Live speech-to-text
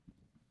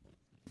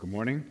Good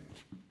morning.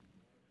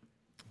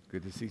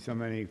 Good to see so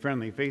many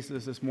friendly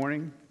faces this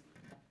morning.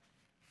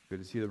 Good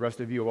to see the rest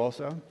of you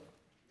also.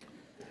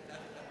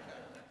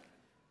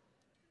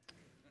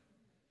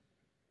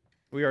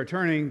 We are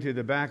turning to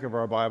the back of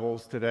our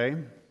Bibles today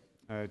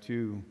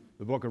to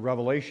the book of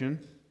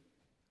Revelation.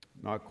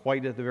 Not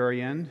quite at the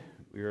very end.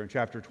 We are in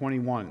chapter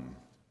 21.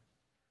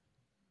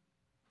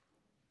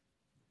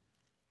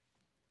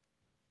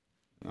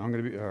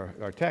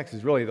 Our text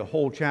is really the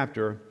whole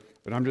chapter,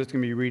 but I'm just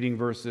going to be reading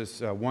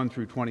verses 1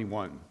 through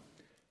 21.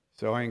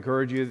 So I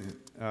encourage you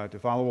to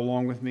follow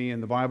along with me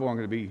in the Bible. I'm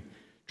going to be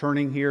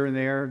turning here and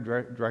there,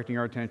 directing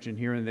our attention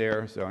here and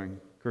there. So I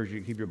encourage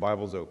you to keep your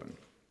Bibles open.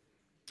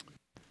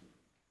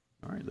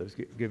 All right, let's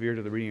give ear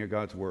to the reading of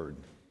God's Word.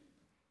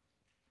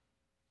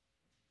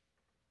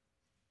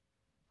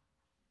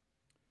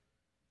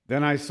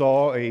 Then I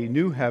saw a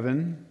new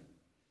heaven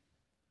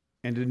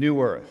and a new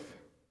earth.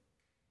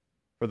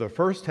 For the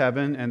first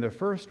heaven and the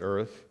first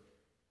earth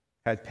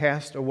had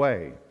passed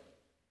away,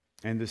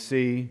 and the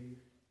sea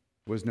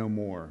was no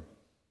more.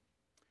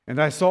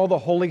 And I saw the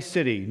holy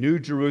city, New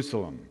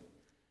Jerusalem,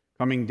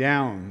 coming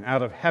down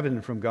out of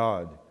heaven from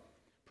God,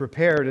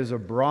 prepared as a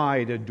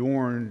bride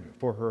adorned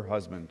for her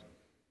husband.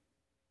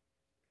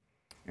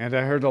 And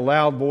I heard a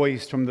loud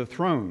voice from the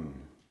throne,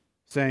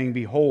 saying,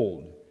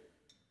 Behold,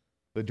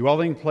 the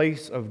dwelling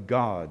place of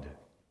God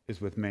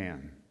is with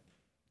man.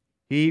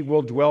 He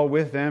will dwell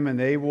with them, and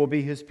they will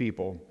be his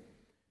people,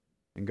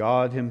 and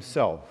God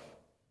himself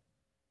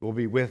will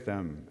be with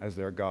them as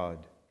their God.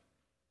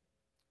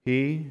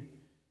 He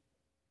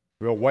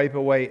will wipe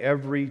away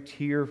every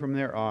tear from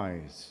their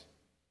eyes,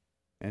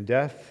 and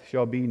death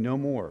shall be no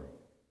more.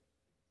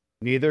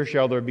 Neither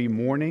shall there be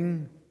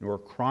mourning, nor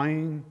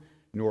crying,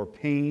 nor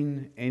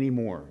pain any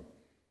more,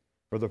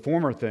 for the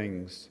former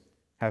things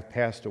have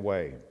passed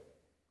away.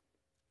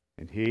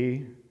 And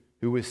he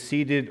who was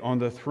seated on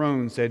the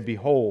throne said,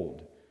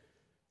 Behold,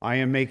 I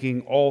am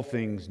making all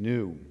things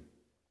new.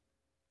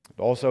 And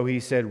also he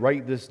said,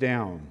 Write this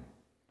down,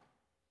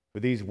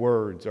 for these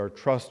words are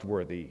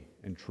trustworthy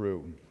and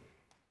true.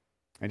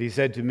 And he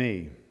said to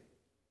me,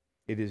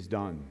 It is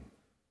done.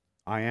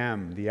 I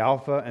am the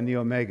Alpha and the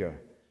Omega,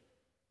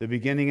 the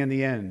beginning and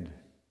the end.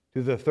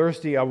 To the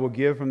thirsty I will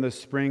give from the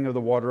spring of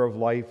the water of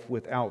life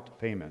without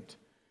payment.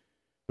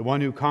 The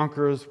one who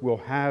conquers will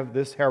have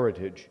this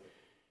heritage.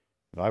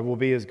 I will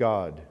be his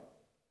God,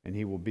 and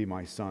he will be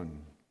my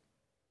son.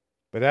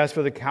 But as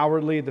for the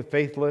cowardly, the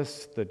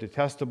faithless, the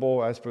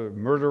detestable, as for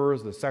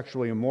murderers, the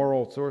sexually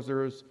immoral,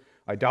 sorcerers,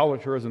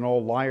 idolaters, and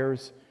all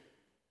liars,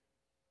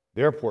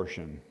 their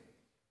portion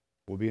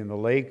will be in the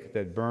lake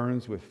that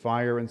burns with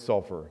fire and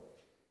sulfur,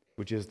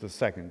 which is the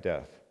second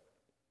death.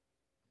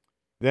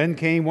 Then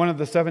came one of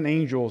the seven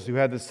angels who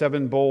had the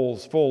seven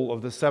bowls full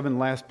of the seven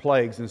last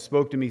plagues and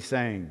spoke to me,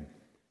 saying,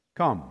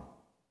 Come,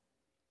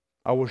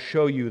 I will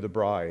show you the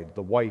bride,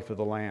 the wife of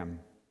the Lamb.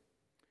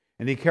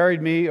 And he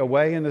carried me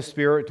away in the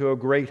Spirit to a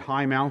great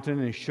high mountain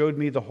and showed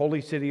me the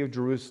holy city of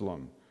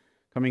Jerusalem,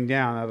 coming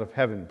down out of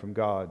heaven from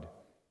God,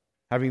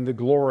 having the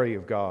glory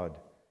of God,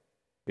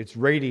 its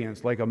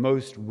radiance like a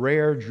most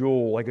rare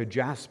jewel, like a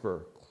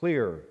jasper,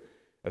 clear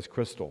as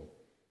crystal.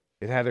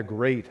 It had a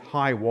great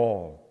high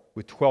wall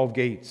with 12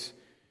 gates,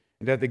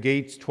 and at the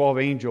gates 12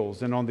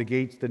 angels, and on the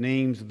gates the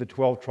names of the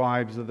 12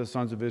 tribes of the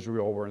sons of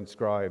Israel were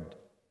inscribed.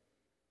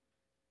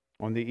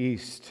 On the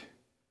east,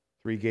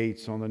 3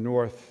 gates. On the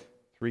north,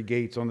 3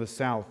 gates. On the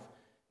south,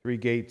 3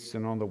 gates.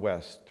 And on the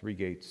west, 3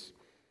 gates.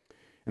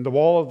 And the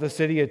wall of the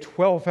city had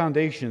 12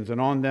 foundations,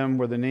 and on them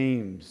were the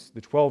names,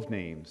 the 12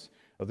 names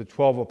of the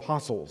 12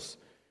 apostles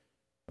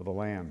of the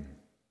Lamb.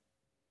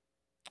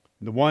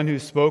 And the one who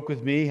spoke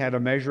with me had a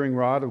measuring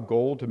rod of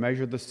gold to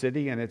measure the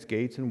city and its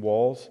gates and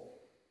walls.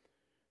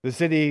 The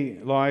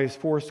city lies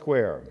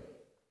foursquare,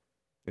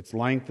 its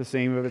length the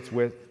same of its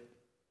width.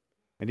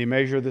 And he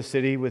measured the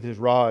city with his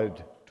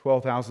rod,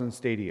 12,000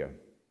 stadia.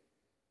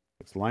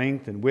 Its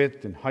length and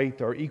width and height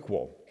are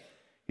equal.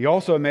 He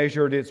also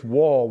measured its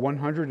wall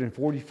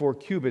 144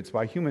 cubits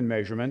by human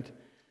measurement,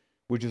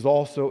 which is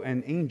also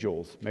an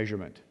angel's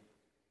measurement.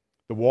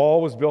 The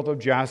wall was built of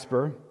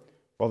jasper,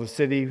 while the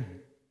city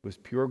was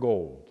pure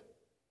gold,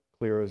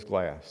 clear as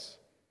glass.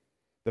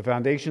 The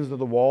foundations of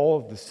the wall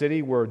of the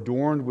city were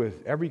adorned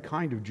with every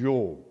kind of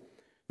jewel.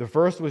 The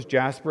first was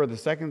jasper, the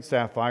second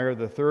sapphire,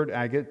 the third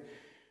agate,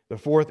 the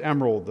fourth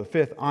emerald, the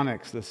fifth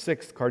onyx, the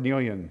sixth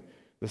carnelian,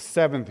 the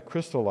seventh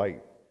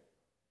chrysolite,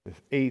 the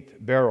eighth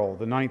beryl,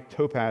 the ninth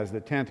topaz,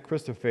 the 10th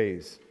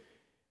chrysoprase,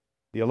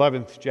 the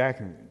 11th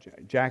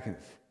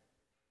jacinth,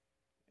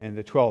 and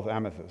the 12th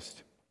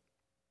amethyst.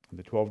 And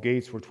the 12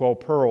 gates were 12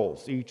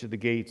 pearls, each of the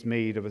gates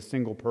made of a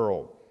single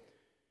pearl.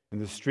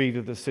 And the street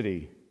of the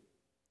city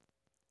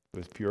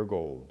was pure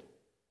gold,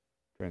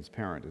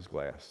 transparent as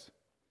glass.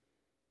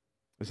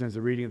 This is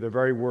the reading of the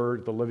very word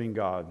of the living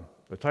God.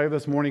 The title of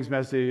this morning's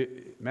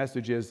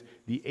message is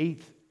The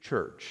Eighth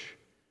Church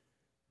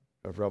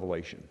of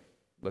Revelation.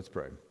 Let's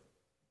pray.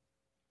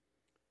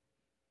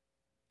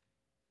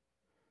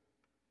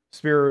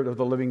 Spirit of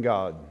the living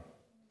God,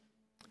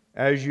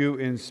 as you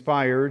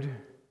inspired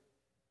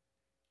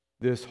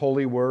this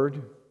holy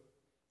word.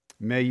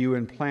 May you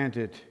implant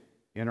it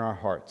in our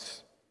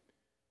hearts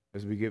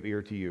as we give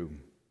ear to you.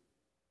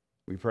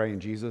 We pray in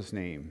Jesus'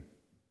 name.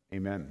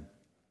 Amen.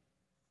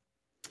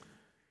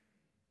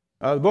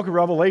 The book of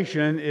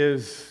Revelation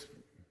is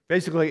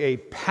basically a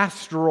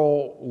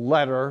pastoral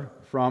letter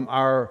from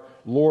our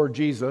Lord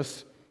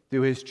Jesus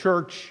to his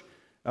church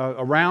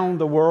around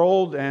the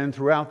world and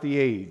throughout the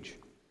age.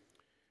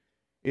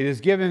 It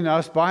is given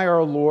us by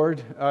our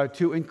Lord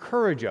to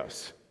encourage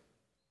us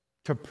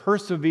to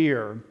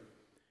persevere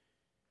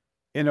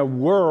in a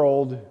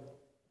world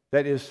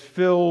that is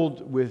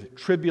filled with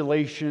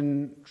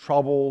tribulation,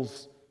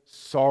 troubles,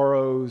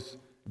 sorrows,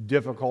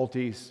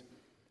 difficulties,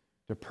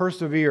 to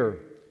persevere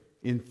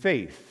in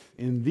faith,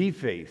 in the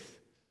faith,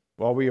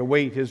 while we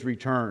await his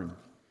return.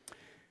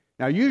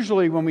 Now,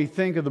 usually when we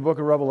think of the book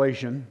of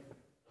Revelation,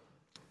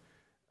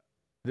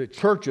 the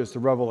churches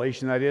of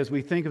Revelation, that is,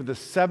 we think of the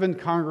 7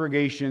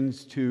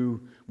 congregations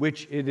to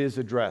which it is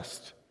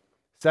addressed.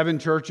 7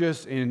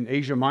 churches in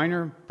Asia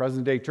Minor,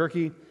 present-day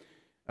Turkey.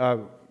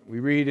 We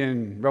read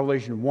in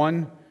Revelation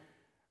 1,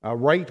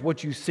 write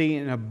what you see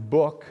in a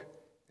book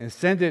and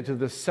send it to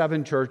the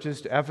 7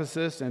 churches, to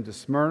Ephesus and to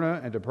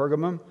Smyrna and to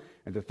Pergamum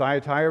and to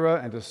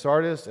Thyatira and to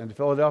Sardis and to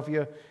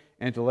Philadelphia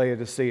and to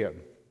Laodicea.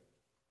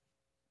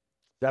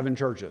 7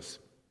 churches.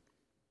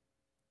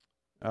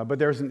 But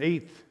there's an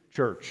 8th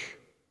church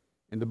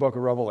in the book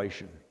of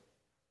Revelation.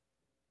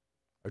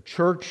 A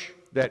church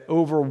that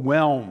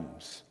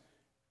overwhelms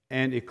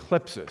and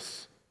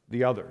eclipses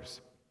the others.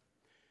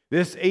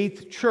 This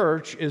 8th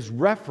church is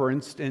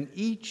referenced in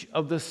each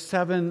of the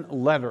 7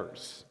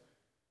 letters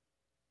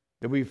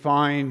that we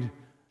find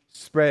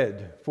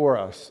spread for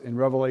us in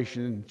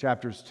Revelation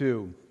chapters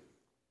 2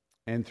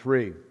 and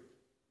 3.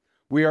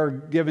 We are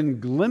given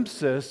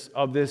glimpses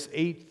of this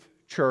 8th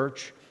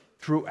church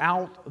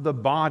throughout the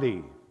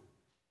body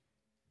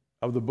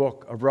of the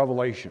book of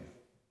Revelation.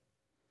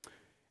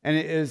 And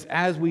it is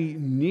as we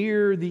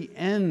near the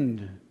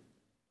end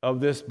of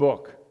this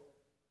book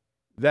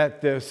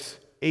that this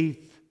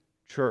 8th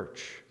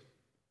church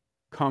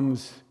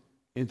comes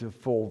into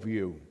full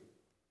view.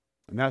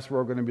 And that's what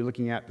we're going to be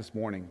looking at this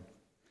morning.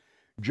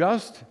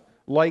 Just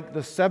like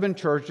the 7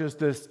 churches,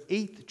 this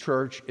 8th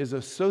church is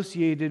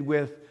associated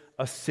with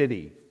a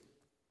city.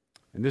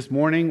 And this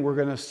morning we're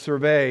going to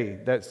survey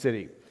that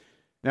city.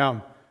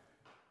 Now,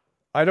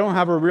 I don't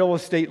have a real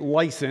estate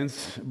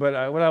license,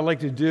 but what I like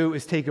to do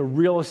is take a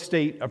real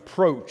estate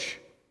approach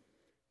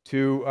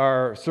to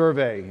our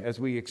survey as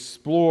we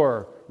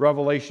explore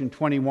Revelation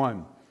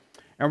 21.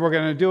 And we're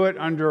going to do it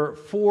under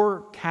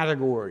 4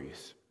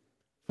 categories,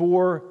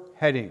 4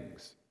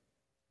 headings.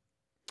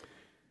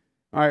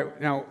 All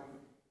right, now,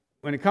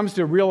 when it comes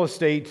to real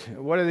estate,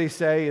 what do they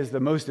say is the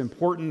most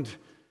important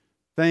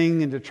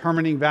thing in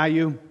determining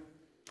value?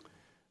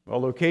 Well,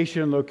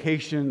 location,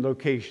 location,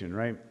 location,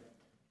 right?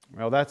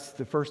 Well, that's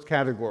the first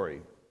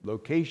category.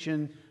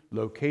 Location,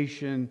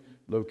 location,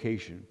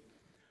 location.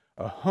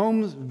 A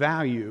home's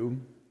value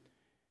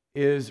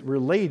is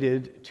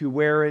related to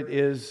where it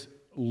is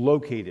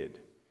located.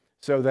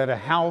 So that a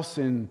house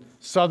in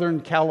Southern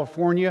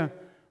California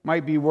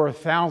might be worth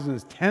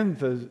thousands,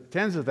 tens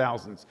of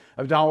thousands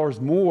of dollars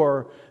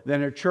more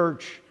than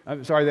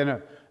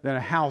than a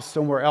house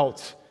somewhere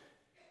else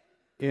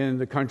in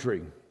the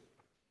country.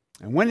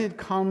 And when it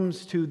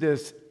comes to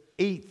this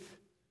 8th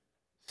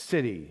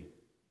city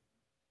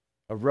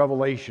of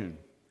Revelation,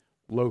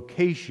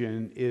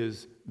 location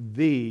is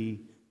the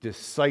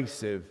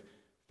decisive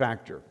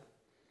factor.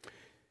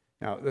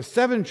 Now, the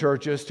 7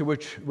 churches to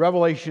which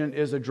Revelation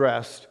is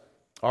addressed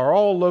are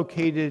all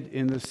located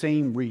in the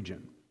same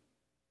region.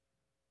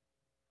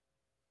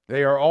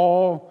 They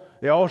all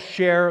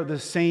share the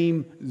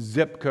same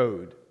zip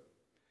code.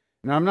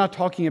 Now, I'm not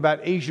talking about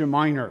Asia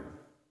Minor.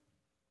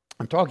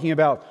 I'm talking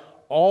about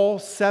all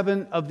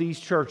 7 of these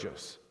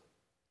churches,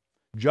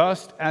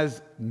 just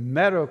as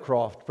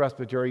Meadowcroft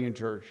Presbyterian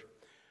Church,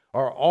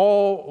 are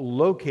all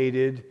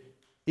located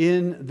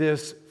in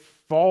this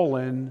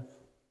fallen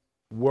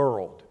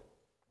world.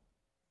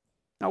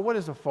 Now, what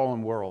is a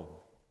fallen world?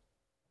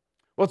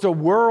 Well, it's a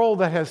world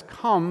that has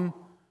come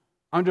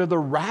under the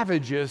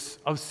ravages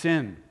of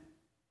sin.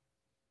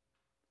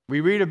 We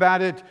read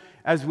about it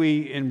as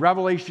in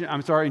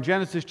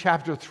Genesis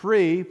chapter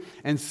 3,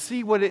 and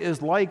see what it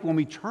is like when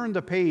we turn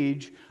the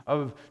page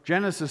of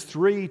Genesis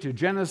 3 to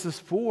Genesis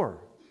 4.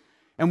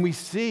 And we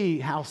see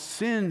how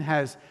sin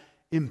has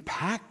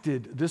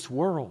impacted this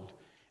world,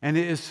 and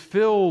it is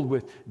filled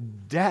with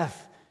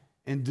death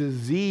and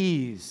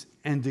disease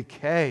and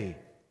decay.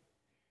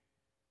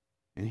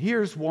 And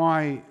here's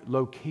why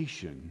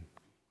location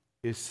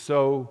is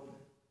so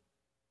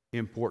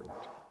important.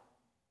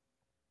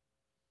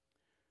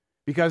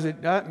 Because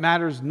it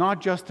matters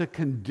not just the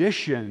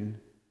condition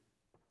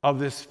of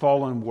this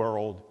fallen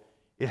world,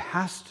 it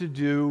has to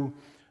do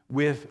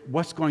with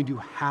what's going to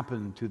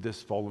happen to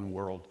this fallen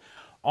world.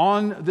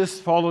 On this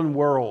fallen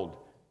world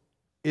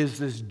is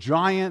this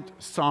giant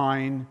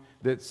sign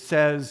that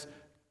says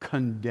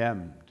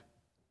condemned,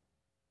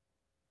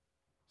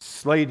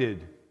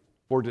 slated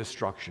for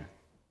destruction.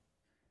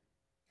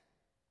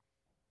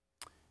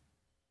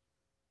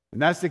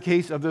 And that's the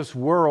case of this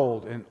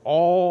world and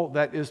all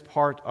that is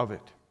part of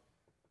it.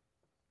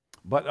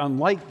 But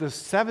unlike the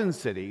 7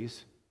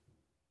 cities,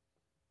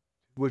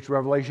 which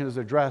Revelation has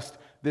addressed,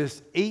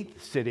 this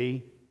 8th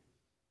city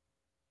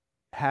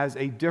has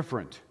a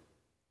different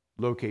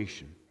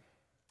location.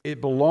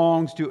 It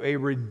belongs to a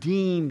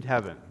redeemed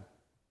heaven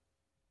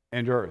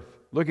and earth.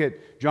 Look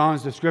at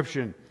John's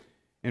description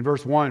in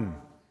verse 1.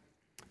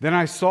 Then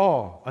I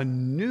saw a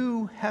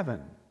new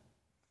heaven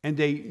and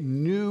a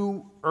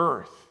new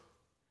earth.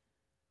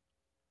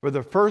 For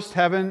the first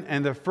heaven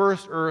and the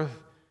first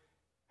earth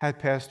had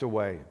passed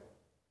away,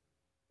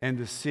 and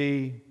the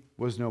sea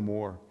was no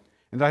more.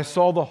 And I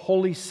saw the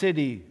holy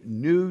city,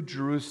 New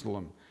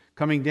Jerusalem,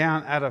 coming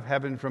down out of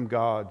heaven from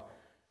God,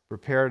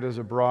 prepared as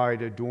a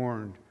bride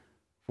adorned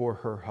for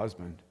her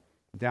husband.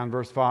 Down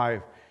verse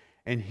 5.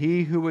 And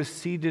he who was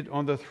seated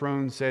on the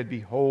throne said,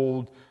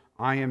 Behold,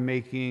 I am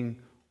making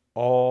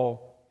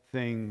all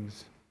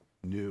things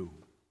new.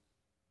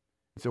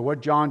 So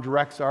what John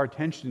directs our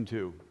attention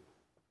to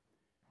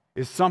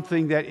is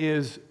something that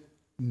is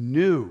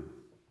new.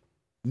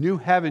 New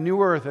heaven,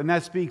 new earth, and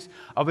that speaks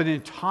of an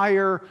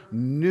entire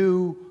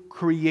new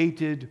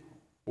created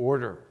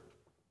order.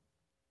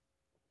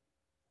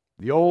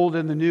 The old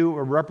and the new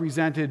are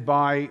represented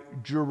by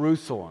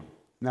Jerusalem.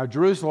 Now,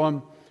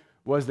 Jerusalem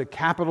was the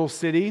capital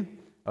city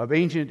of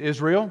ancient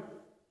Israel.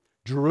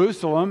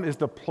 Jerusalem is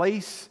the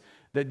place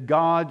that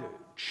God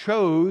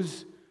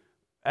chose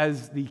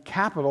as the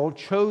capital,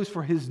 chose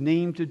for his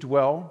name to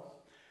dwell.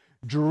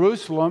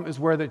 Jerusalem is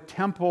where the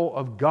temple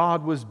of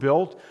God was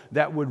built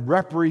that would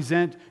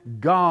represent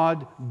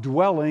God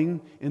dwelling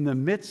in the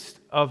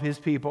midst of his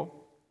people.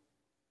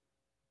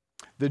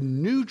 The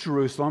New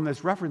Jerusalem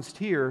that's referenced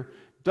here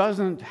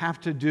doesn't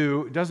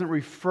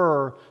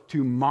refer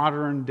to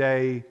modern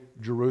day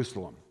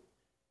Jerusalem.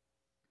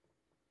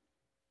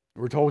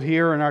 We're told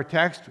here in our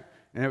text,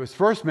 and it was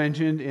first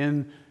mentioned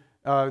in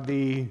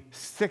the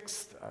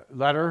 6th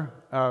letter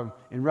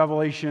in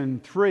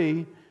Revelation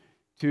 3,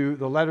 to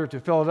the letter to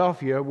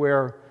Philadelphia,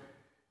 where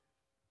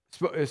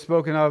it's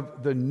spoken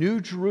of the New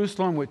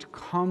Jerusalem which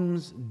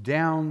comes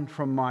down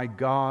from my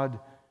God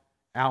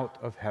out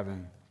of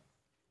heaven.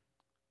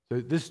 So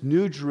this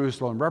New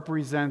Jerusalem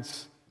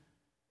represents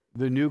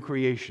the new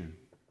creation,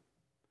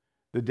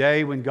 the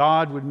day when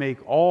God would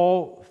make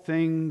all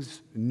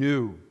things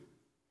new.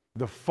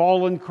 The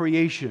fallen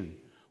creation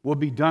will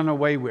be done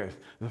away with.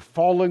 The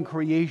fallen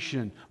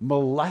creation,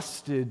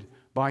 molested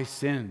by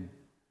sin,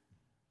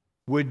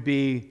 would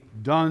be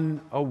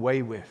done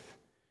away with.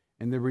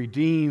 And the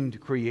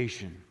redeemed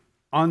creation,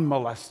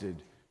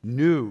 unmolested,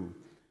 new,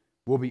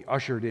 will be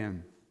ushered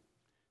in.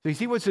 So you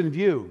see what's in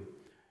view?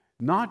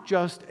 Not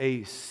just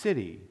a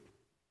city,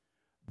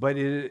 but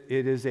it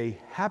is a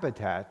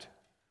habitat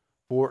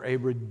for a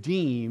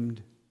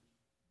redeemed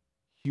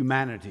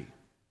humanity.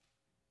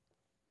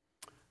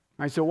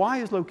 All right, so why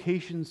is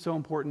location so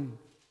important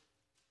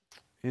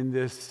in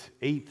this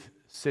 8th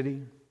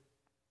city,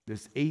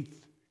 this 8th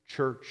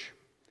church?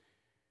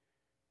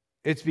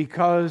 It's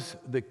because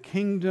the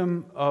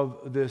kingdom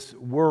of this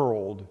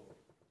world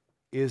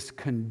is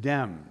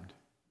condemned,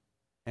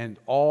 and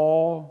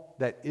all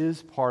that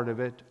is part of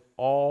it,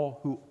 all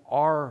who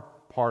are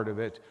part of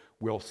it,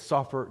 will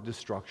suffer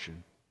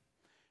destruction.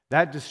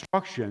 That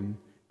destruction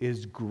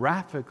is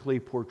graphically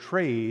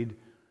portrayed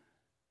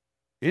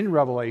in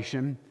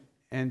Revelation,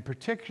 and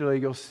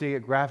particularly you'll see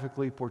it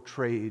graphically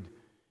portrayed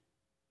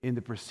in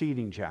the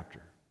preceding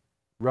chapter,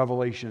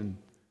 Revelation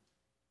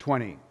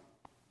 20.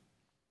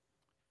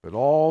 But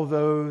all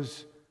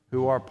those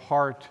who are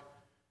part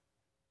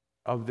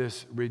of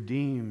this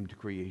redeemed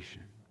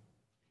creation,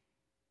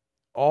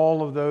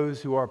 all of those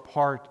who are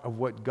part of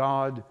what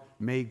God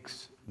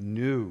makes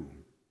new,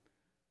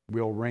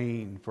 will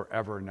reign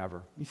forever and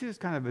ever. You see, it's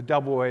kind of a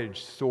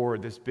double-edged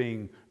sword that's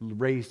being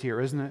raised here,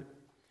 isn't it?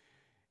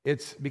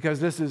 It's because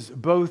this is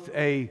both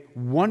a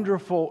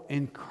wonderful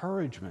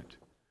encouragement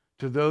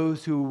to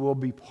those who will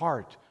be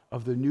part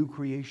of the new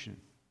creation,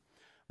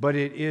 but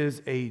it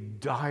is a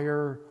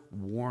dire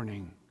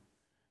warning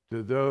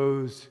to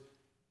those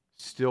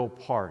still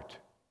part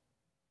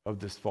of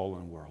this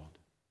fallen world.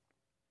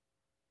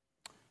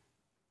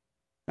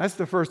 That's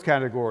the first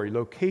category,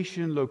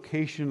 location,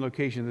 location,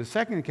 location. The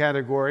second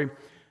category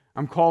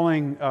I'm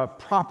calling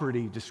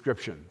property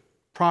description.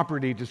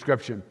 Property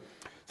description.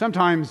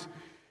 Sometimes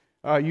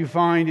you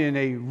find in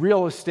a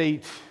real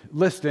estate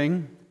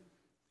listing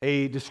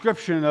a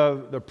description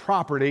of the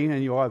property,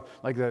 and you'll have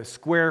like the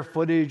square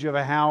footage of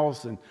a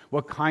house and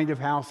what kind of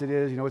house it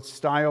is, its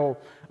style,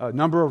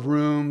 number of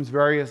rooms,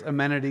 various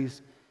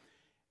amenities.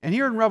 And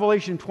here in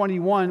Revelation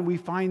 21, we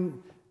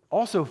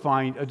also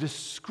find a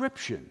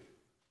description.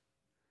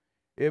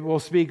 It will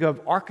speak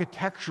of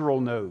architectural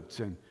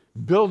notes and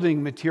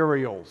building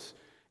materials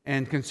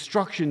and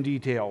construction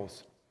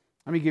details.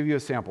 Let me give you a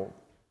sample.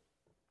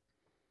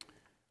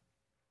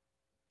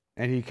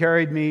 And he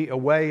carried me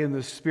away in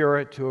the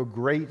Spirit to a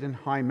great and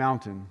high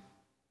mountain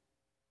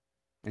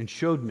and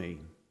showed me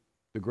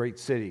the great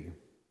city,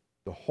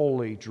 the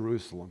holy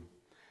Jerusalem,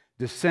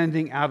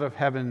 descending out of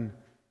heaven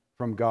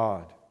from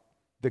God.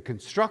 The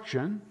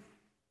construction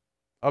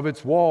of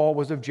its wall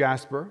was of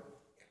jasper,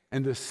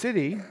 and the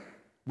city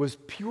was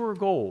pure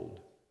gold,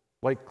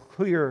 like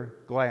clear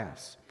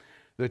glass.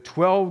 The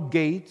 12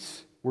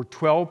 gates were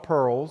 12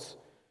 pearls.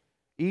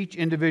 Each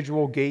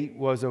individual gate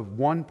was of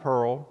one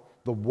pearl.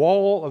 The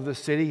wall of the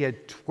city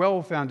had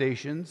 12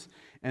 foundations,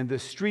 and the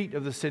street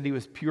of the city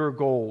was pure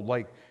gold,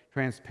 like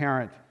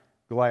transparent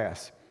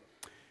glass.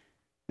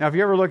 Now, if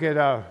you ever look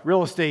at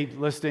real estate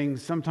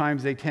listings,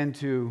 sometimes they tend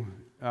to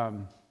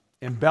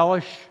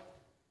embellish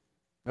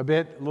a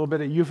little bit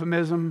of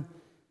euphemism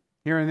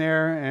here and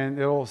there, and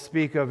it'll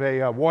speak of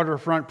a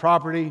waterfront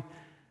property,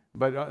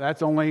 but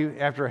that's only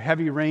after a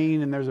heavy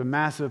rain and there's a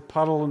massive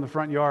puddle in the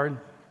front yard.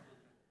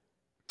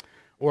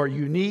 Or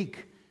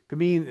unique could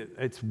mean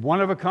it's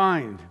one of a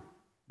kind,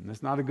 and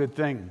that's not a good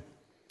thing.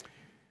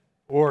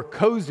 Or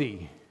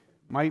cozy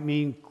might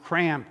mean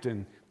cramped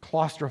and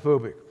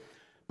claustrophobic.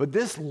 But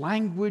this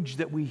language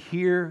that we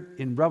hear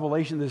in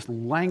Revelation, this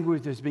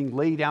language that's being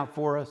laid out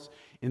for us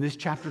in this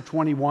chapter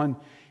 21,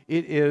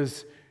 it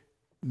is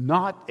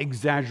not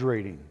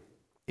exaggerating.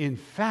 In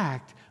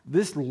fact,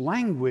 this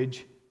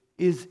language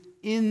is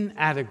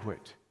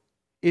inadequate.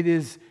 It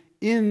is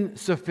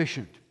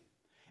insufficient.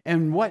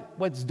 And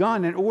what's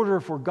done in order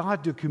for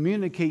God to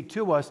communicate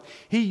to us,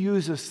 He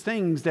uses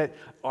things that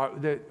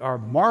are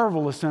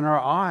marvelous in our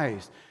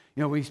eyes.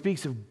 You know, when He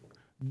speaks of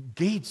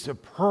gates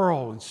of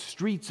pearl and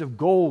streets of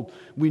gold,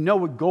 we know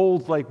what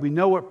gold's like, we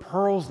know what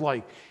pearl's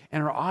like,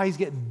 and our eyes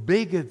get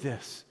big at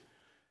this,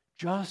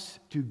 just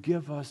to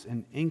give us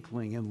an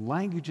inkling in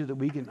language that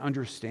we can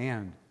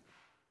understand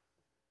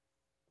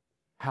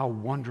how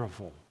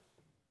wonderful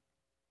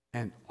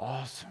and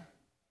awesome.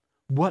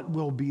 What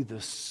will be the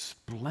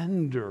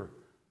splendor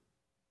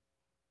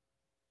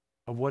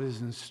of what is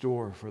in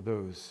store for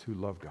those who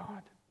love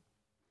God?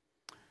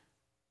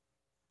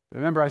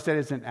 Remember, I said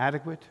it's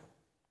inadequate.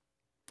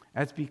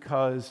 That's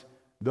because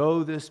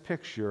though this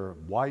picture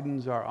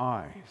widens our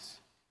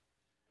eyes,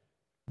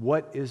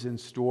 what is in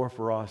store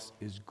for us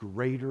is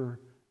greater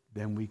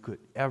than we could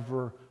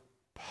ever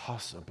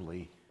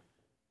possibly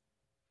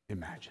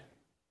imagine.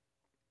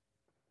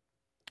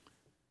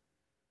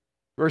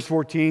 Verse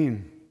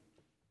 14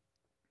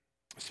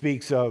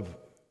 speaks of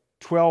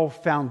 12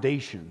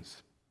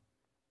 foundations.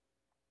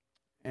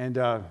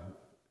 And,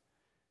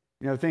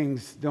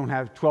 things don't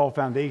have 12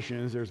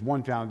 foundations. There's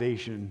one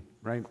foundation,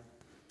 right?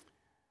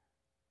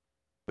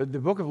 But the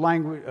book of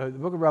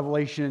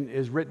Revelation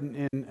is written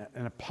in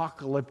an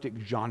apocalyptic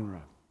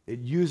genre. It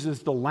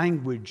uses the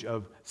language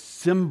of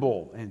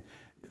symbol and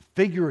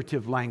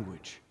figurative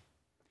language.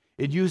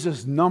 It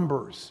uses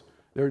numbers.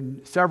 There are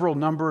several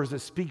numbers that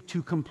speak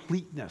to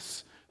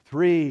completeness,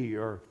 3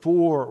 or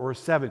 4 or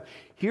 7.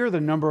 Here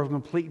the number of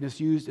completeness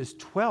used is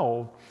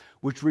 12,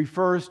 which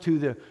refers to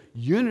the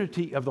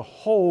unity of the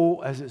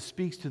whole as it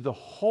speaks to the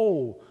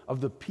whole of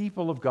the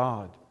people of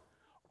God,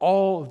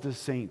 all of the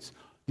saints,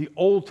 the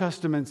Old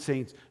Testament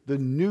saints, the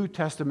New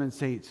Testament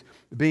saints,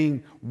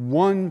 being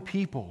one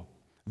people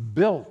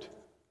built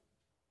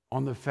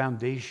on the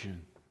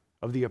foundation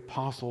of the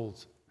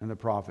apostles and the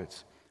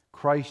prophets,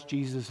 Christ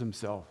Jesus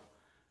Himself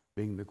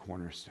being the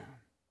cornerstone.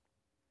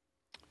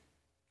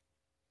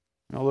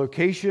 Now,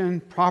 location,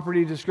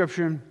 property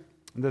description,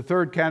 the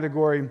third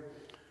category,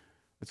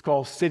 it's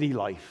called city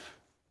life.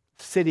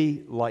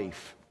 City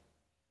life.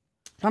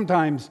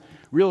 Sometimes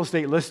real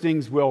estate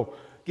listings will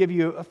give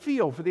you a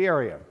feel for the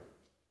area.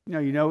 So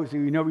you know what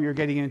you're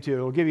getting into.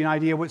 It'll give you an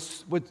idea what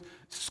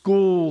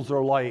schools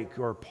are like,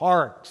 or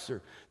parks,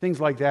 or things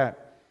like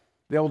that.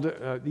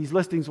 These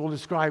listings will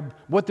describe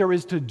what there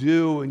is to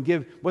do and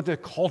give what the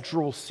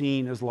cultural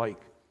scene is like.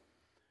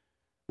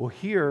 Well,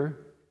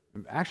 here,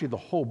 actually the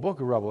whole book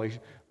of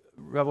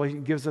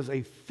Revelation gives us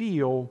a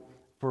feel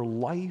for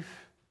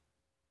life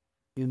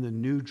in the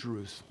New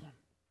Jerusalem.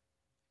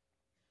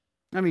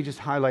 Let me just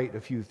highlight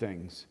a few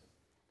things.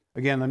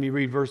 Again, let me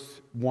read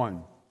verse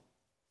 1.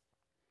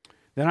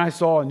 Then I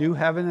saw a new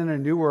heaven and a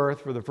new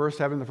earth, for the first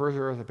heaven and the first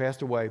earth had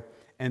passed away,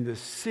 and the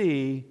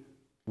sea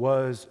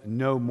was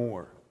no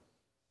more.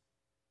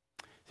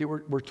 See,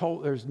 we're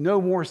told there's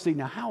no more sea.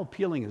 Now, how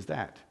appealing is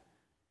that?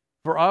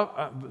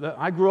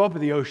 I grew up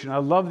at the ocean. I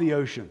love the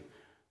ocean.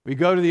 We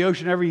go to the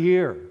ocean every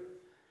year.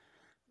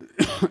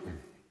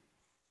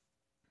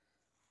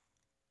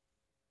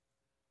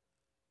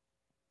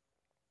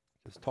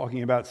 Just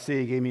talking about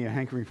sea gave me a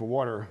hankering for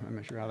water. I'm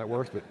not sure how that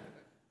works, but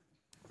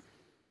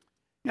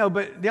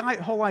but the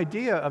whole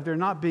idea of there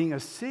not being a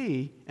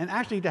sea, and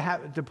actually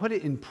to put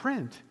it in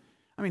print,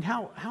 I mean,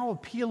 how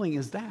appealing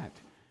is that?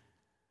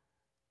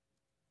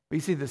 But you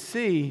see, the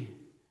sea,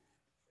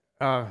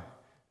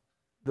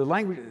 the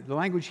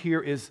language here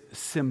is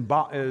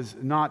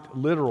not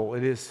literal;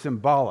 it is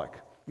symbolic.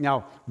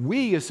 Now,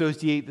 we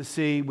associate the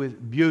sea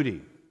with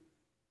beauty,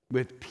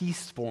 with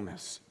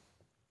peacefulness.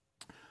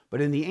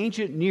 But in the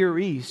ancient Near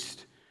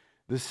East,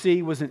 the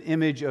sea was an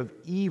image of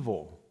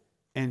evil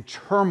and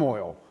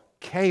turmoil,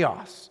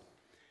 chaos.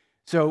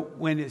 So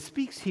when it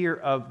speaks here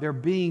of there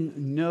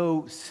being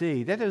no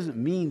sea, that doesn't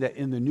mean that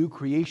in the new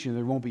creation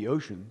there won't be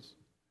oceans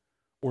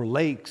or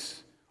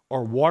lakes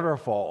or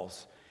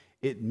waterfalls.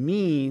 It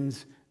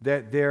means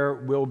that there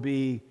will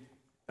be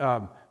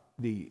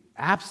the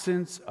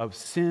absence of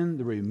sin,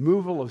 the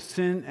removal of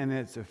sin and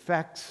its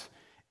effects,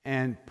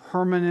 and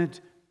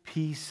permanent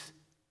peace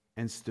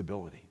and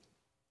stability.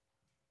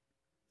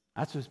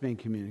 That's what's being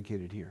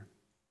communicated here.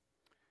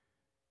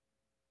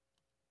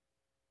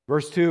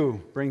 Verse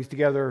 2 bring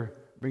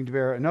to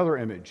bear another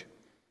image.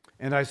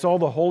 And I saw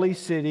the holy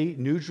city,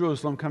 New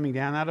Jerusalem, coming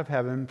down out of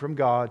heaven from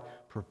God,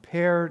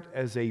 prepared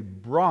as a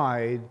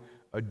bride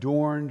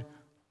adorned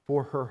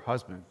for her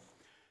husband.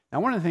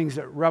 Now, one of the things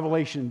that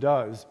Revelation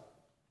does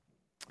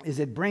is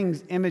it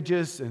brings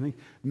images, and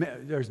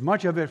there's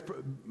much of it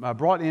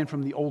brought in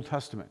from the Old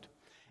Testament,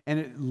 and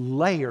it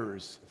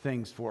layers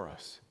things for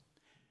us.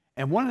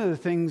 And one of the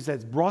things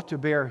that's brought to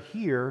bear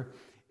here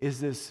is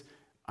this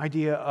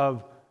idea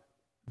of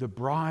the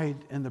bride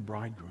and the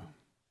bridegroom,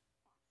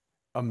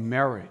 a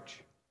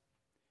marriage.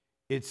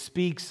 It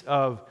speaks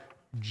of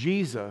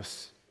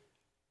Jesus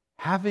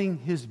having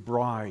his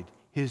bride,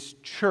 his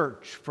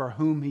church for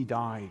whom he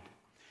died.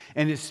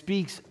 And it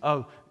speaks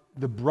of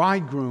the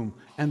bridegroom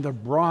and the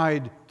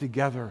bride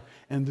together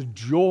and the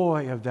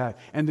joy of that.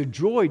 And the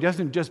joy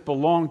doesn't just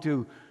belong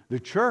to the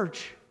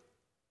church,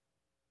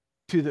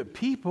 to the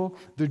people.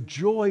 The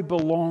joy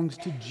belongs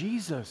to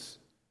Jesus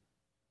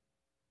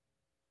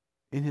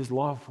in his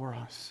love for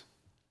us,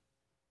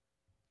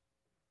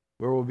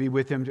 where we'll be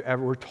with him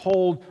forever. We're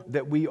told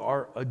that we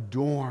are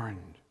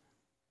adorned.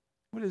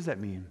 What does that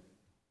mean?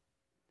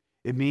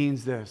 It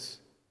means this,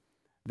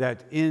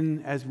 that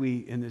in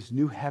this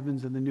new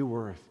heavens and the new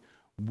earth,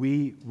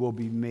 we will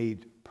be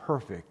made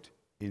perfect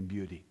in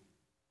beauty.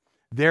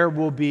 There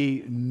will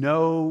be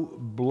no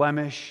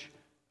blemish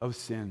of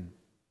sin.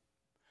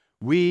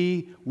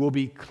 We will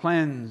be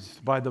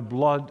cleansed by the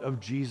blood of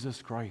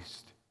Jesus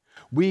Christ.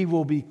 We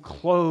will be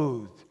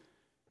clothed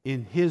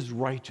in his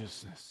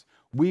righteousness.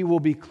 We will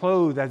be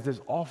clothed, as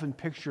is often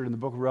pictured in the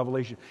book of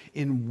Revelation,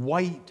 in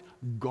white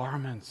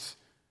garments,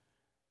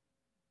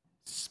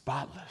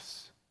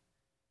 spotless,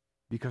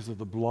 because of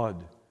the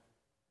blood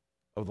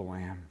of the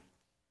Lamb.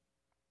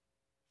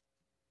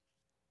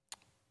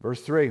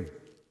 Verse 3.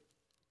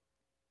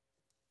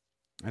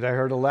 And I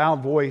heard a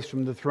loud voice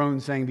from the throne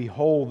saying,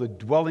 Behold, the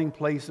dwelling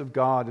place of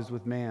God is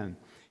with man.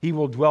 He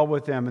will dwell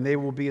with them, and they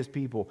will be his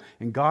people,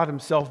 and God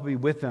himself will be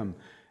with them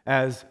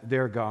as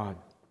their God.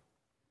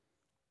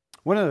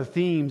 One of the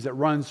themes that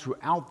runs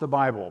throughout the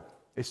Bible,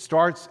 it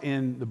starts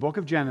in the book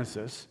of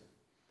Genesis,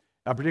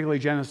 particularly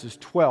Genesis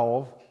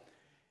 12,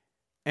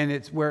 and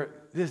it's where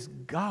this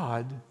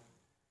God,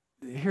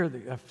 here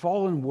a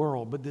fallen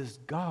world, but this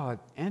God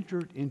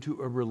entered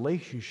into a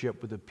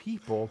relationship with a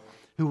people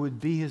who would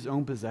be his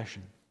own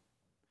possession.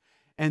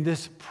 And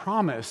this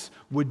promise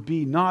would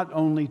be not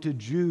only to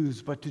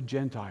Jews, but to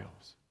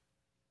Gentiles.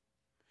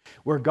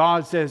 Where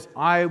God says,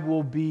 I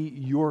will be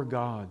your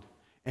God,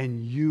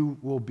 and you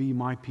will be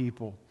my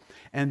people.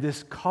 And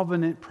this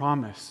covenant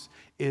promise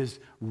is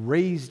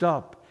raised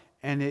up,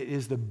 and it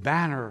is the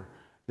banner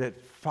that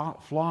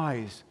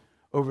flies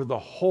over the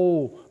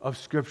whole of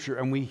Scripture.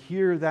 And we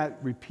hear that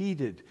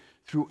repeated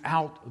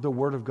throughout the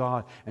Word of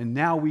God. And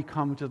now we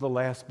come to the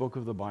last book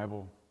of the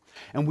Bible.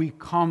 And we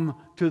come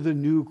to the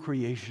new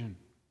creation.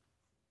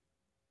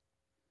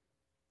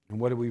 And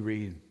what do we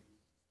read?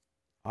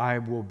 I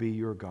will be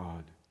your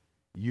God.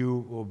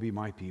 You will be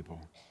my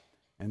people.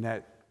 And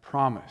that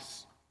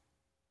promise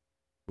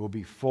will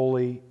be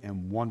fully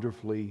and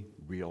wonderfully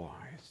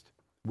realized,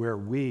 where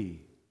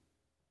we,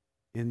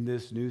 in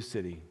this new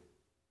city,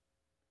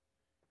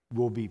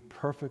 will be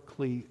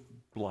perfectly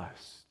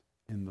blessed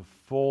in the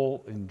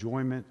full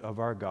enjoyment of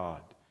our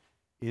God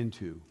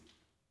into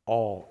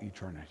all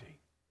eternity.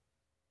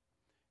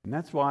 And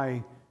that's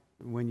why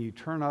when you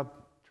turn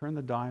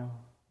the dial,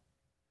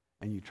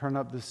 and you turn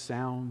up the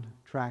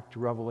soundtrack to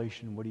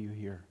Revelation, what do you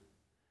hear?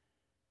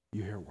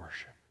 You hear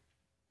worship.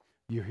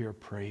 You hear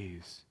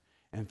praise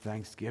and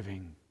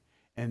thanksgiving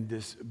and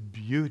this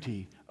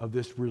beauty of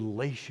this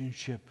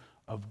relationship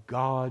of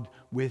God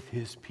with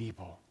his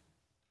people.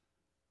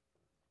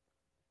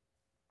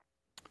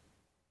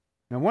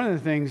 Now, one of the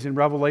things in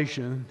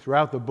Revelation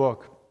throughout the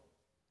book,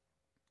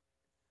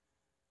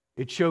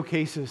 it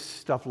showcases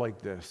stuff like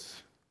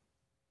this.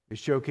 It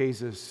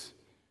showcases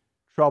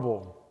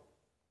trouble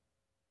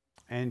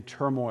and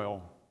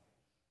turmoil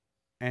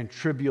and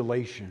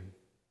tribulation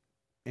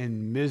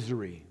and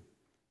misery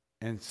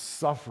and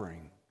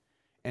suffering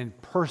and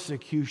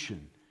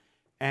persecution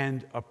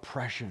and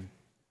oppression.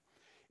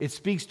 It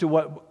speaks to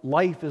what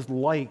life is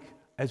like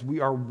as we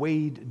are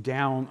weighed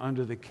down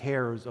under the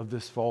cares of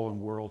this fallen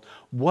world.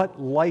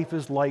 What life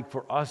is like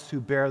for us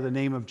who bear the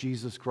name of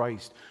Jesus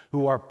Christ,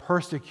 who are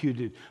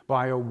persecuted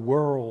by a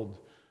world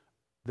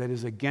that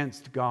is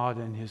against God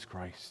and his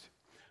Christ.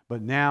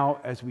 But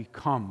now, as we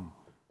come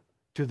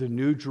to the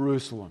New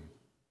Jerusalem,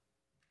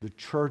 the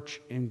church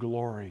in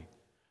glory,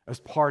 as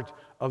part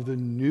of the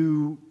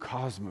new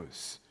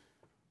cosmos,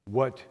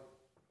 what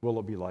will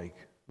it be like?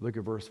 Look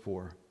at verse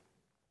 4.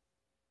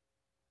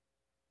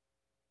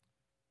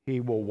 He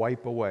will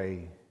wipe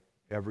away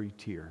every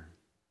tear.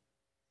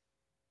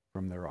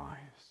 from their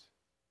eyes.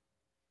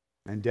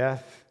 And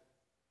death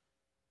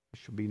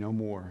shall be no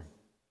more.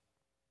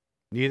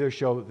 Neither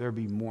shall there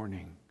be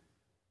mourning,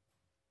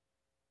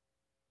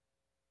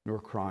 nor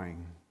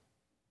crying,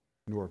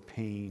 nor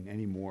pain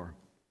anymore,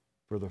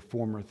 for the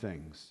former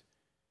things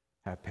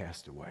have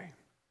passed away.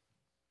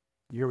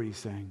 You hear what he's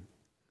saying?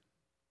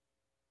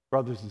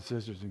 Brothers and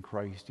sisters in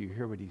Christ, do you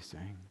hear what he's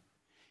saying?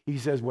 He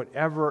says,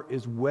 whatever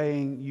is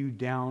weighing you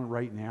down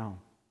right now,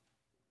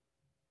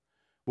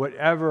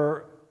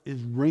 whatever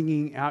is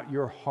wringing out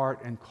your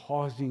heart and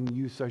causing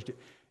you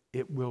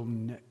it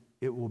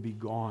will be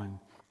gone,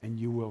 and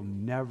you will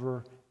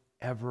never,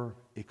 ever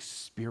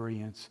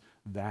experience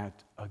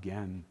that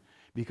again,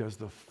 because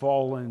the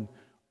fallen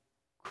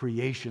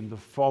creation, the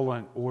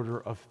fallen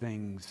order of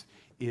things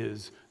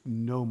is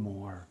no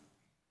more.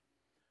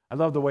 I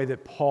love the way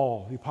that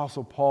Paul, the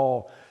Apostle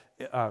Paul,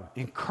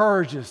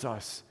 encourages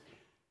us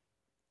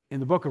in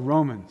the book of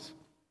Romans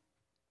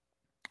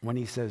when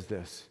he says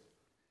this,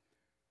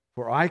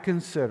 "For I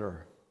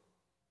consider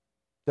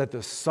that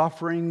the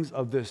sufferings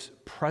of this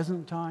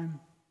present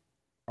time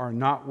are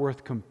not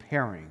worth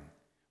comparing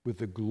with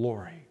the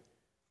glory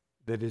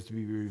that is to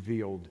be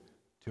revealed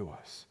to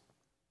us."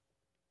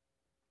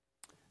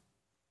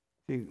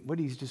 See, what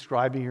he's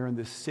describing here in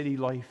this city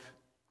life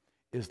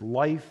is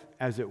life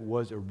as it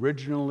was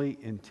originally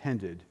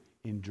intended,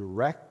 in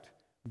direct,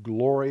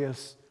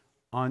 glorious,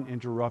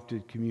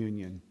 uninterrupted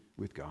communion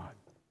with God.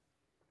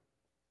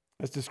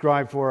 Let's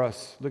describe for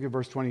us. Look at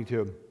verse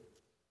 22.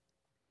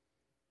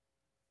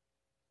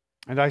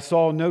 "And I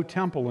saw no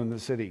temple in the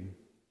city,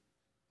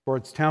 for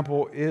its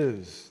temple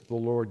is the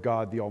Lord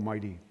God, the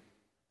Almighty,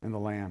 and the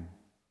Lamb.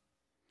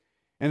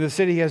 And the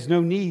city has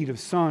no need of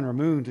sun or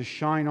moon to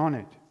shine on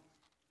it,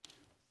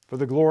 for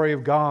the glory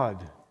of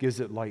God gives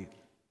it light,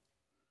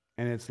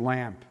 and its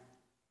lamp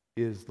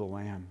is the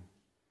Lamb.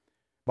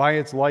 By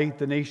its light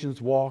the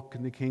nations walk,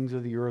 and the kings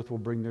of the earth will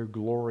bring their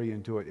glory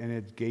into it, and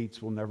its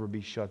gates will never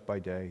be shut by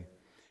day,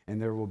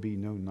 and there will be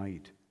no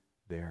night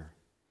there.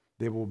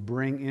 They will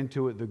bring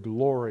into it the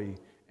glory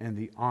and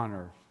the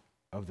honor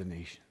of the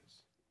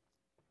nations."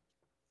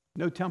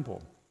 No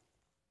temple.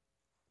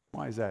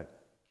 Why is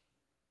that?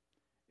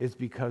 It's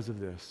because of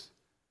this.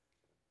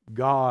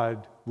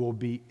 God will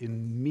be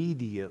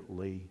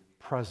immediately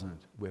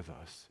present with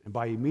us. And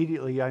by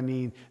immediately, I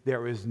mean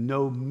there is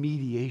no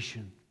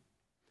mediation.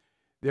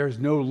 There is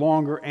no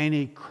longer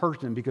any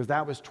curtain, because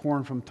that was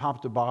torn from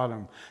top to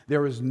bottom.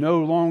 There is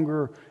no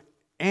longer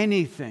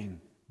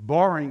anything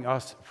barring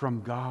us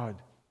from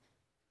God.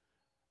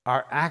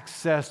 Our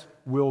access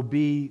will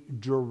be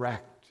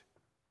direct.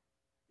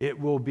 It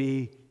will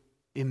be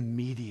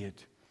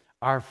immediate.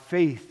 Our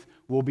faith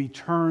will be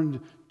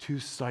turned to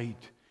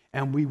sight,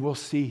 and we will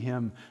see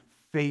him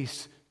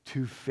face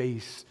to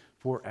face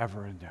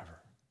forever and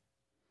ever.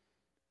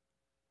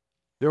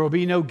 There will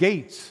be no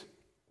gates,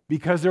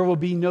 because there will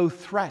be no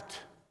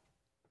threat.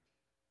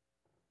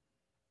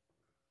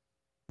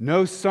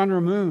 No sun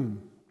or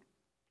moon.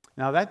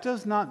 Now, that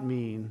does not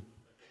mean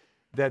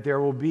that there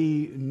will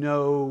be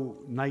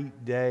no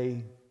night,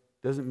 day.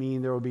 Doesn't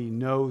mean there will be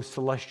no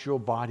celestial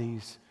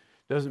bodies.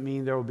 Doesn't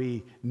mean there will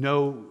be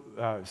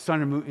no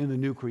sun or moon in the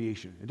new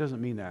creation. It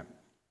doesn't mean that.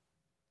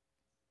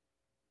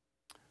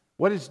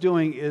 What it's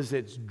doing is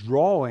it's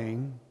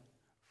drawing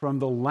from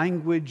the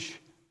language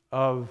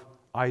of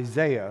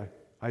Isaiah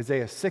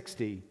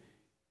 60,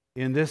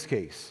 in this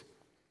case,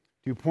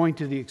 to point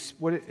to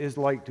what it is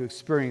like to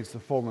experience the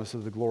fullness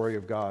of the glory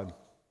of God.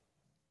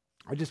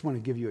 I just want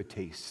to give you a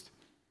taste.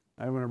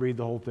 I don't want to read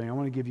the whole thing. I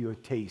want to give you a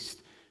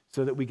taste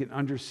so that we can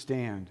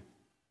understand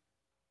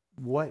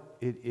what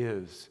it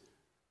is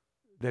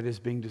that is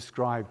being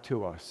described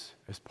to us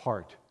as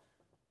part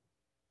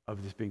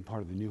of this being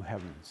part of the new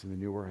heavens and the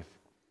new earth.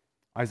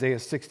 Isaiah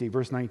 60,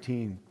 verse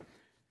 19.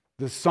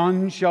 "The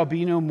sun shall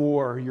be no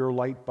more your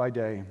light by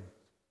day,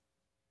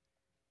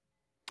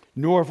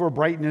 nor for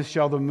brightness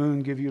shall the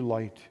moon give you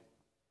light.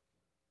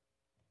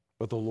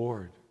 But the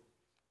Lord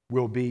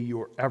will be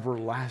your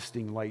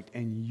everlasting light,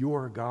 and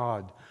your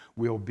God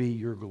will be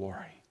your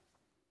glory.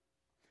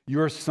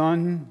 Your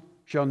sun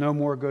shall no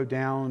more go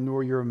down,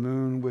 nor your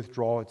moon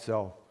withdraw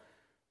itself.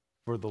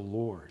 For the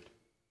Lord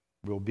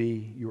will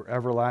be your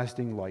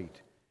everlasting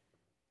light,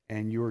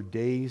 and your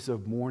days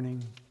of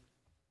mourning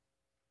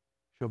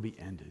shall be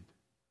ended."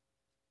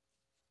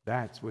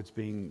 That's what's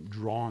being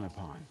drawn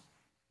upon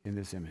in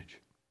this image.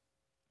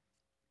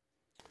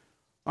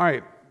 All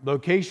right,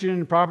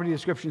 location, property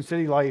description,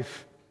 city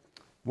life.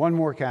 One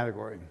more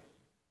category.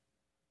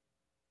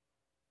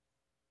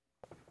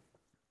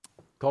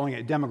 Calling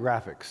it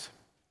demographics.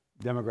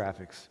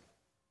 Demographics.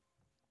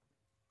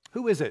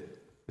 Who is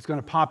it that's going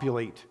to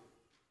populate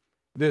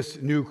this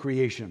new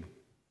creation?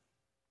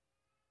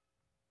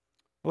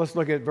 Well, let's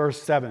look at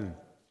verse 7.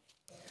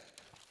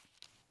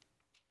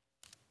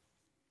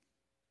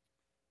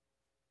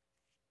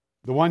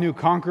 "The one who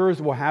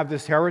conquers will have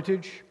this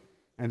heritage,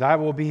 and I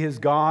will be his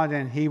God,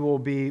 and he will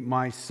be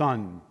my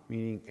son,"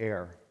 meaning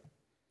heir.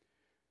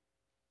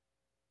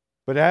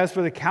 But as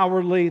for the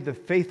cowardly, the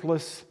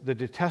faithless, the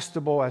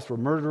detestable, as for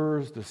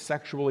murderers, the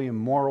sexually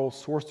immoral,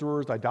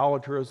 sorcerers,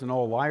 idolaters, and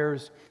all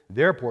liars,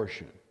 their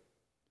portion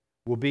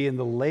will be in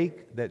the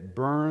lake that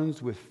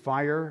burns with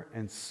fire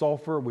and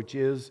sulfur, which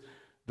is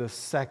the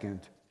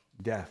second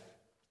death.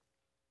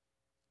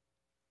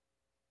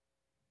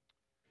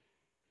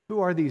 Who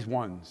are these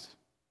ones?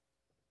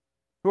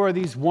 Who are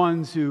these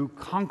ones who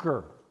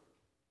conquer?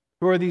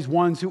 Who are these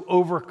ones who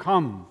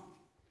overcome?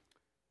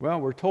 Well,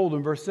 we're told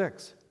in verse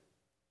 6.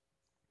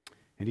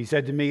 And he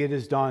said to me, "It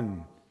is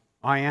done.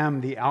 I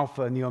am the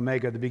Alpha and the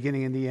Omega, the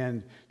beginning and the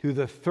end. To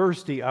the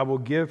thirsty I will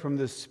give from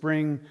the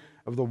spring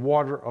of the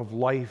water of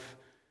life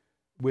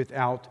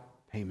without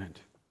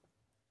payment."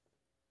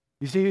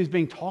 You see who's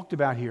being talked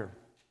about here?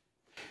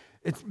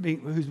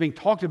 Who's being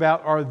talked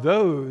about are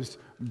those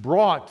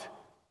brought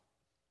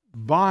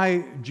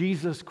by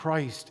Jesus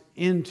Christ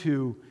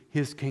into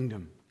his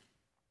kingdom.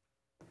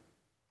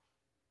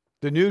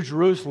 The New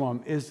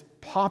Jerusalem is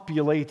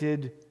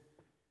populated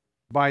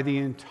by the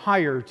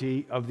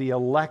entirety of the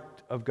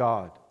elect of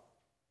God,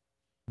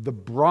 the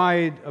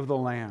bride of the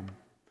Lamb,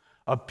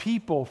 a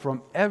people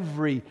from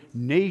every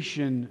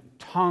nation,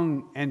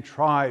 tongue, and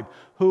tribe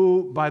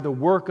who, by the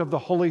work of the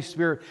Holy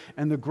Spirit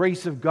and the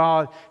grace of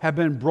God, have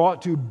been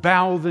brought to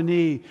bow the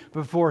knee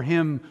before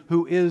him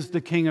who is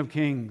the King of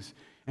Kings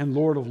and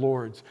Lord of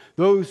Lords.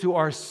 Those who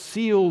are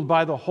sealed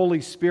by the Holy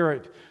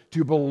Spirit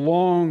to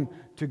belong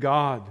to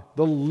God,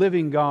 the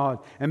living God,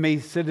 and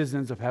made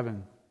citizens of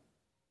heaven.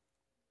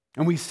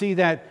 And we see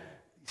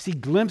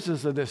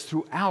glimpses of this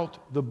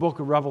throughout the book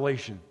of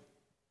Revelation.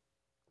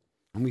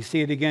 And we see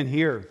it again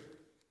here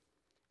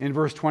in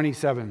verse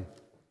 27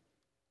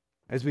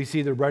 as we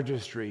see the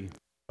registry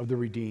of the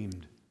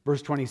redeemed.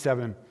 Verse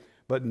 27,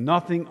 "But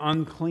nothing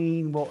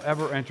unclean will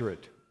ever enter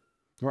it,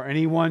 nor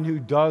anyone who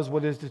does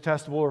what is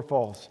detestable or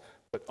false,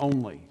 but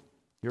only,"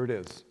 here it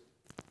is,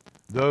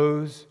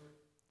 "those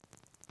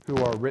who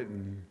are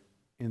written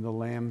in the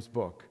Lamb's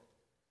book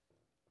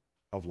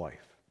of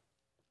life."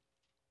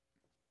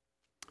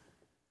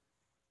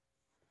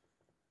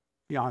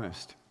 Be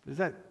honest. Does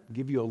that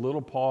give you a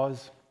little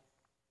pause?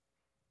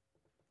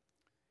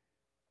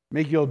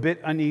 Make you a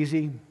bit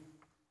uneasy?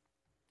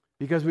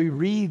 Because we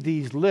read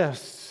these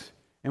lists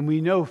and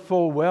we know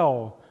full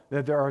well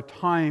that there are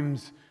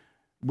times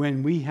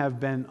when we have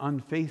been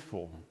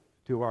unfaithful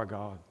to our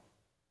God.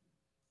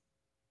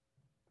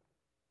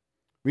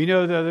 We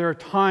know that there are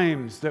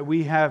times that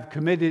we have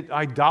committed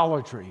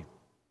idolatry.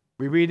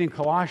 We read in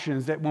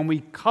Colossians that when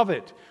we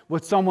covet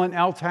what someone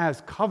else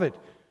has,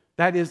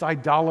 that is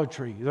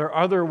idolatry. There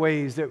are other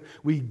ways that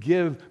we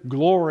give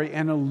glory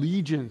and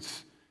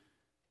allegiance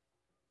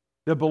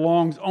that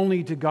belongs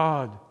only to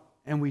God,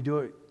 and we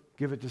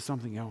give it to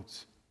something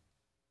else.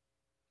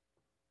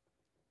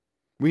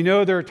 We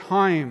know there are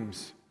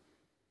times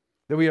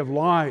that we have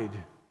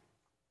lied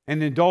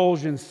and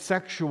indulged in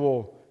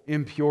sexual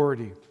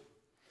impurity.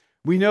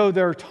 We know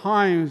there are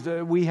times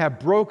that we have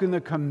broken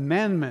the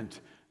commandment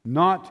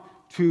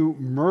not to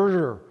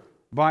murder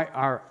by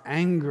our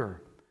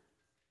anger.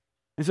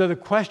 And so the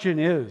question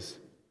is,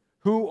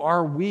 who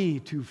are we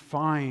to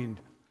find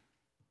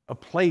a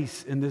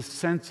place in this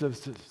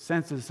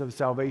census of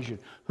salvation?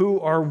 Who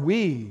are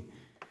we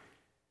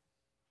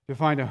to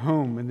find a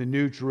home in the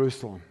New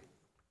Jerusalem?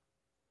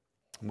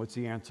 And what's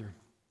the answer?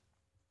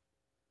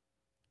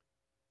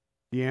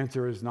 The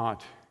answer is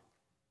not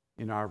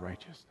in our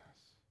righteousness.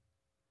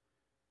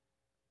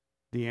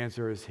 The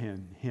answer is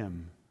in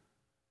him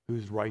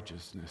whose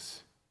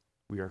righteousness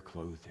we are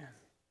clothed in.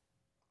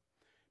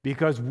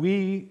 Because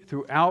we,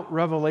 throughout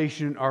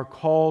Revelation, are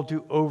called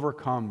to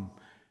overcome.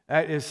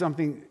 That is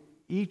something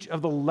each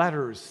of the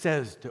letters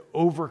says, to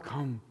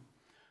overcome.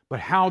 But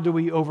how do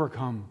we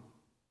overcome?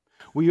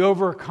 We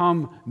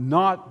overcome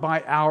not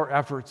by our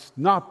efforts,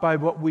 not by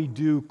what we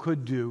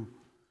could do.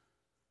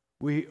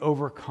 We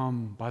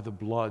overcome by the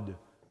blood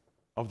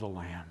of the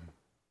Lamb.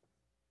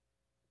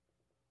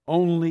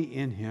 Only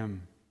in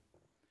him.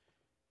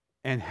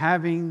 And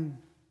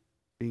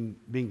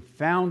being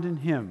found in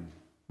him,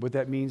 what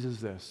that means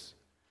is this,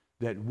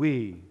 that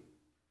we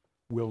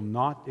will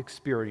not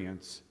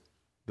experience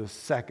the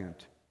second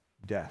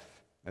death.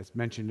 That's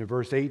mentioned in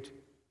verse 8.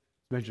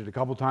 It's mentioned a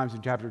couple times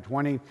in chapter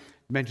 20.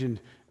 Mentioned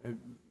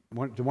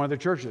to one of the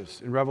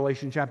churches in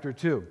Revelation chapter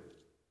 2.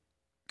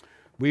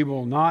 We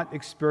will not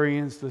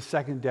experience the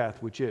second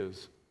death, which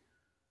is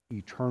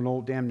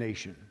eternal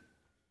damnation.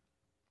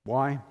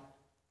 Why?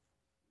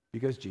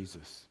 Because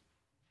Jesus,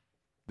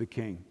 the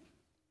King,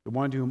 the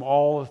one to whom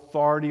all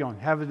authority on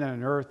heaven and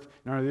on earth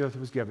and on the earth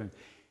was given,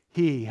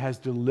 he has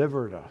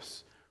delivered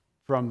us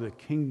from the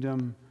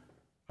kingdom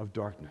of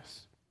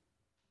darkness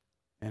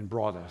and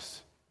brought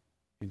us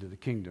into the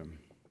kingdom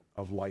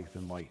of life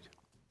and light.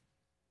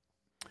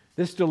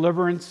 This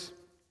deliverance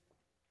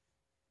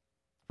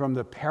from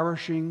the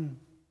perishing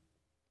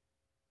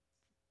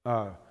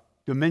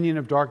dominion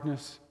of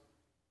darkness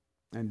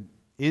and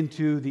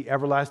into the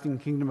everlasting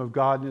kingdom of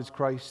God and his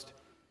Christ,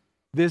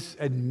 this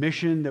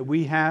admission that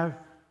we have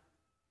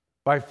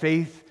by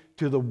faith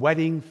to the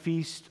wedding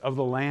feast of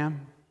the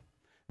Lamb,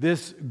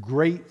 This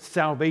great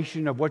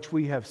salvation of which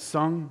we have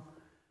sung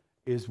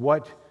is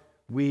what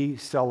we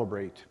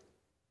celebrate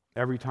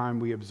every time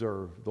we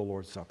observe the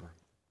Lord's Supper.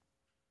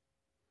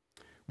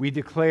 We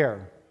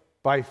declare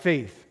by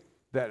faith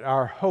that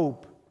our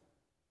hope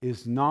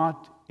is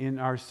not in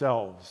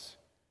ourselves,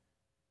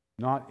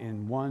 not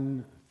in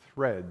one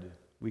thread.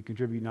 We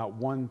contribute not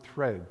one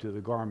thread to the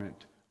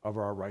garment of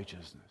our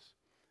righteousness,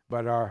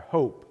 but our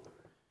hope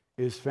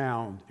is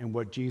found in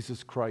what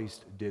Jesus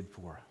Christ did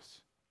for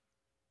us.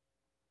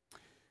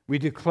 We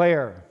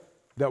declare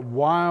that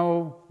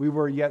while we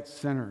were yet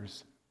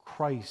sinners,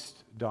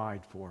 Christ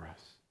died for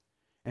us.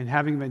 And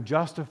having been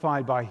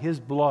justified by his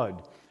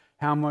blood,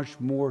 how much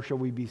more shall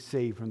we be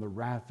saved from the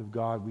wrath of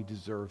God we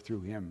deserve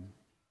through him?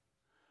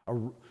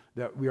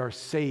 That we are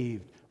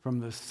saved from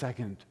the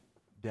second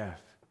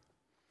death.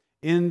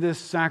 In this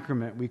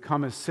sacrament, we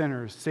come as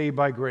sinners, saved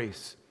by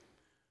grace,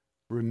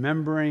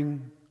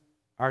 remembering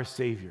our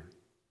Savior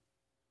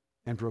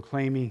and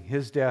proclaiming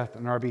his death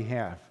on our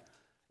behalf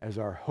as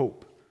our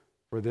hope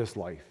for this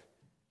life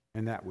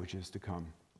and that which is to come.